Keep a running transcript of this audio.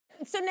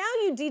so now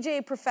you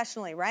DJ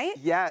professionally, right?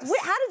 Yes.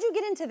 How did you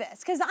get into this?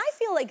 Because I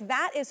feel like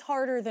that is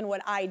harder than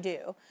what I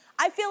do.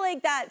 I feel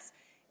like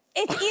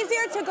it's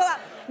easier to go out.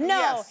 No,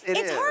 yes,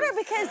 it's harder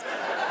because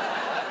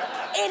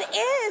it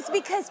is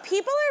because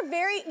people are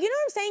very, you know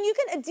what I'm saying?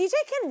 A DJ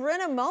can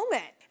ruin a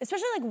moment,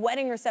 especially like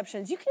wedding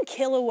receptions. You can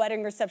kill a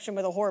wedding reception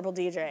with a horrible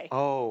DJ.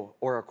 Oh,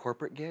 or a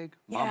corporate gig?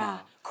 Yeah,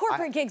 Mama.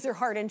 corporate gigs are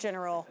hard in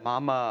general.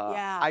 Mama.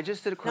 Yeah. I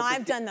just did a corporate No,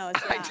 I've done those,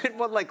 yeah. I did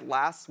one like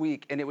last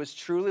week, and it was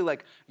truly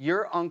like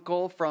your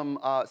uncle from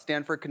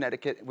Stamford,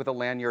 Connecticut with a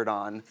lanyard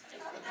on.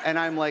 And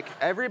I'm like,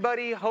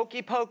 everybody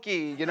hokey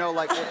pokey, you know,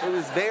 like it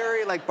was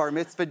very like bar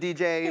mitzvah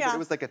DJ, but it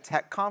was like a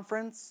tech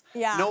conference.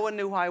 Yeah. No one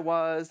knew who I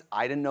was.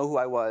 I didn't know who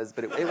I was,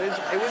 but it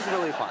was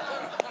really fun.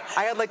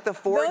 I had like the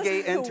four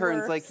gay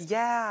interns like,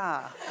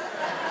 yeah.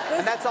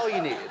 And that's all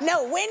you need.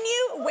 No, when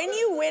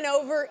you win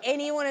over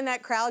anyone in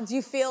that crowd,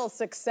 you feel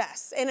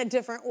success in a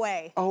different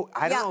way. Oh,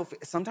 I don't know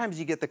if sometimes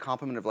you get the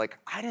compliment of like,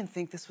 I didn't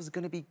think this was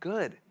gonna be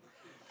good.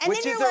 And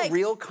which is a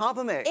real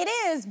compliment. It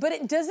is, but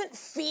it doesn't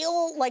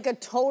feel like a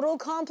total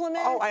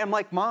compliment. Oh, I am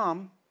like,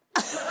 Mom,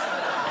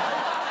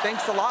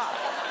 thanks a lot,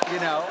 you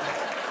know?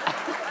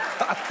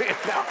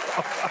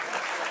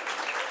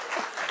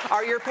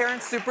 Are your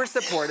parents super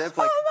supportive?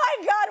 Like, oh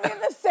my God, we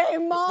have the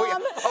same mom.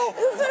 This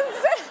is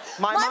insane.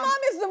 My mom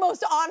is the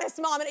most honest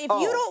mom. And if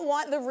you don't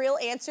want the real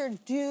answer,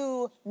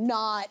 do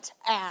not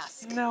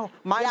ask. No,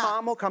 my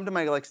mom will come to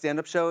my like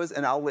stand-up shows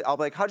and I'll be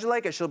like, how'd you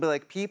like it? She'll be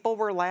like, people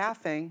were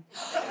laughing.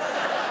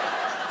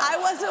 I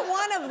wasn't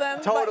one of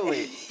them.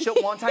 Totally.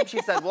 One time she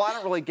said, well, I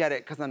don't really get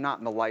it because I'm not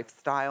in the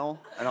lifestyle.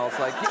 And I was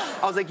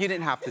like, you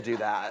didn't have to do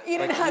that. You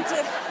didn't have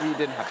to. You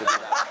didn't have to do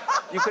that.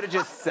 You could have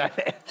just said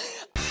it.